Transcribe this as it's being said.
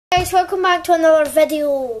guys, welcome back to another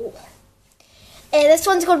video. This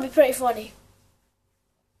one's going to be pretty funny.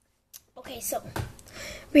 Okay, so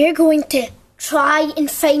we're going to try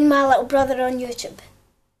and find my little brother on YouTube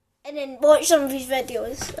and then watch some of his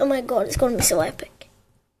videos. Oh my god, it's going to be so epic.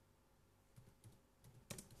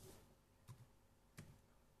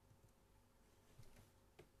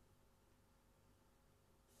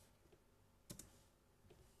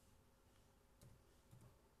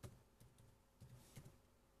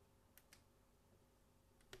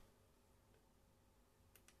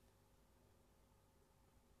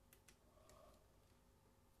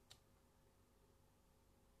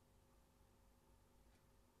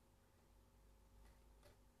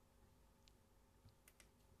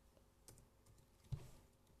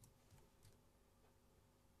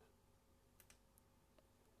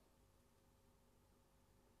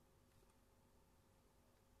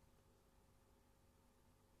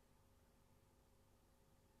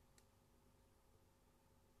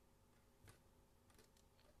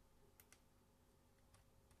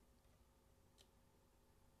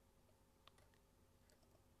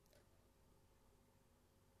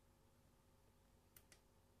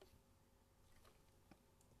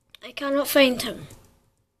 I cannot find him.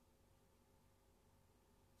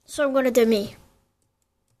 So I'm going to do me.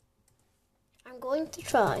 I'm going to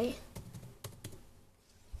try.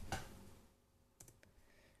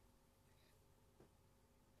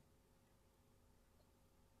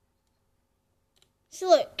 So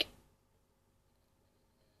look.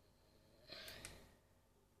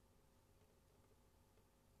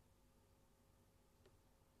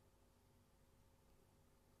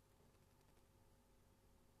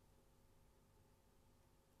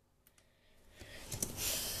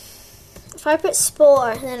 If I put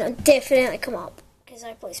Spore, then it'll definitely come up, because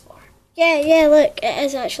I play Spore. Yeah, look, it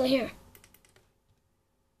is actually here.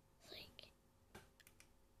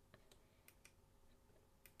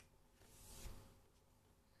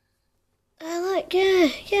 Look,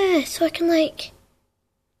 yeah, so I can,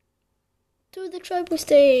 do the tribal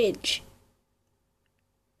stage.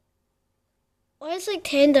 Why is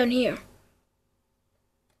 10 down here?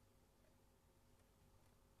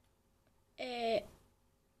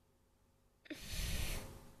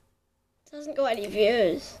 Doesn't got any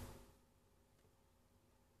views.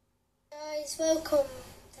 Guys, welcome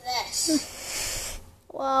to this.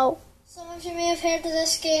 Wow. Some of you may have heard of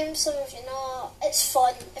this game, some of you not. It's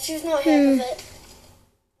fun. If you've not heard of it,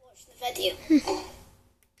 watch the video. That's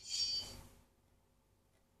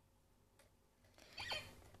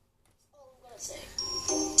all I'm gonna say.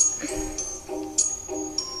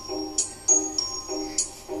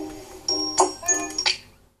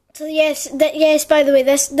 So yes, by the way,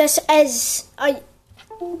 this is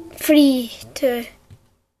free to.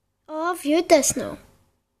 Oh, I've viewed this now.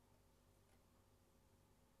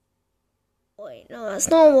 Wait, no, that's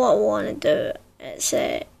not what I want to do. It's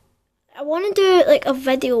I want to do a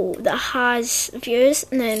video that has views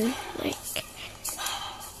and then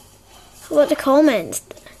how about the comments?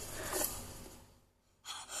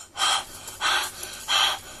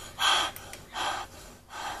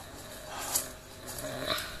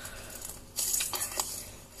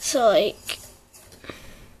 So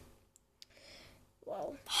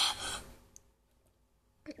wow.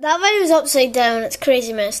 That video's upside down, it's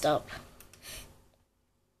crazy messed up.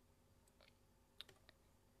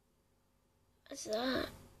 What's that?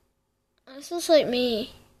 This looks like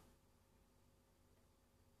me.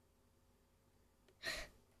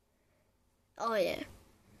 Oh yeah.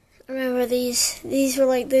 I remember these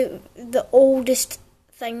were the oldest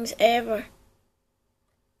things ever.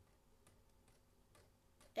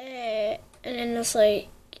 And then there's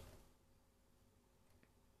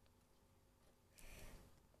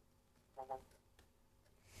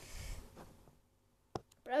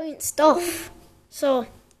brilliant stuff. So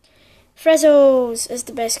Frizzles is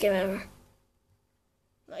the best game ever.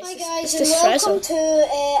 Hi guys, and welcome to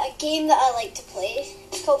a game that I like to play.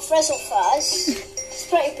 It's called Frizzle Fuzz. It's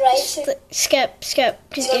pretty bright. So skip. It's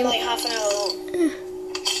game half an hour long.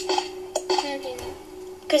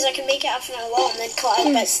 Because I can make it half an hour long and then cut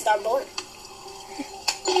out bits that are boring.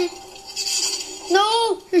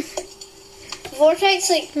 No!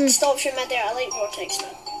 Vortex stops you mid-air. I like Vortex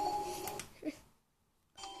man.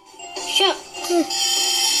 Shut.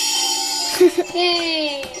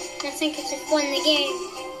 Yay! I think it's just won the game.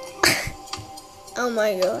 Oh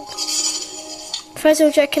my god.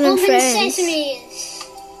 Frizzle Chicken and Friends. Open sesames!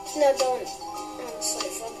 No, don't. I'm sorry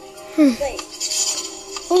for me. Wait.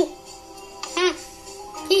 Oh! Ah!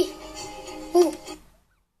 Oh.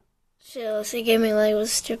 Seriously, gaming lag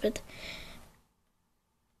was stupid.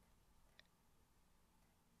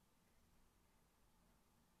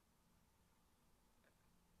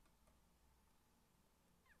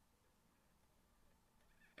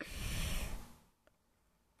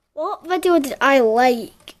 What video did I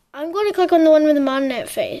like? I'm going to click on the one with the man net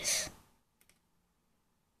face.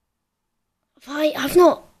 I've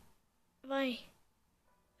not. Yo,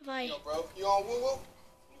 bro, you on woo woo?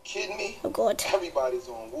 You kidding me? Oh God. Everybody's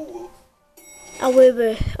on woo woo. A woo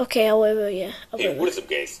woo. Okay, a woo woo, yeah. Hey, what is up,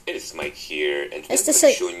 guys? It is Mike here, and today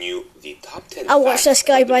I'm showing you the top 10 I watched this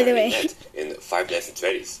guy, by the way. in 5 Nights at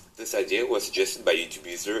Freddy's. This idea was suggested by YouTube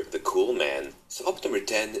user The Cool Man. So up number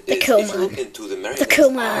 10 is if you look into the marionette's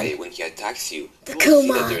eye when he attacks you, you will see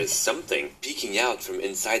that there is something peeking out from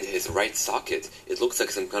inside his right socket. It looks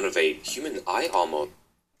like some kind of a human eye almost.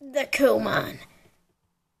 The Cool Man.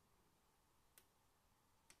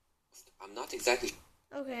 I'm not exactly...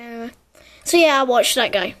 Okay, anyway. So yeah, I watched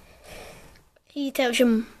that guy. He tells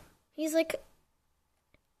him, he's like...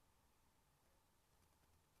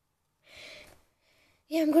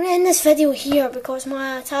 Yeah, I'm going to end this video here because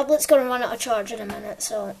my tablet's going to run out of charge in a minute,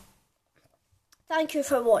 so... Thank you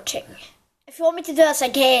for watching. If you want me to do this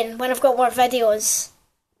again when I've got more videos...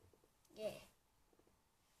 Yeah.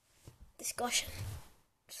 Discussion.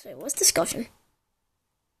 So, what's discussion?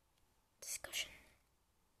 Discussion.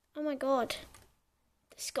 Oh my God.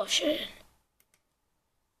 Discussion.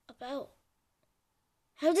 About.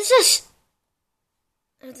 How does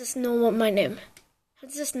this know what my name? How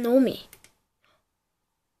does this know me?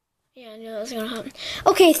 Yeah, I knew that was gonna happen.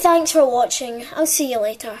 Okay, thanks for watching. I'll see you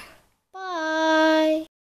later.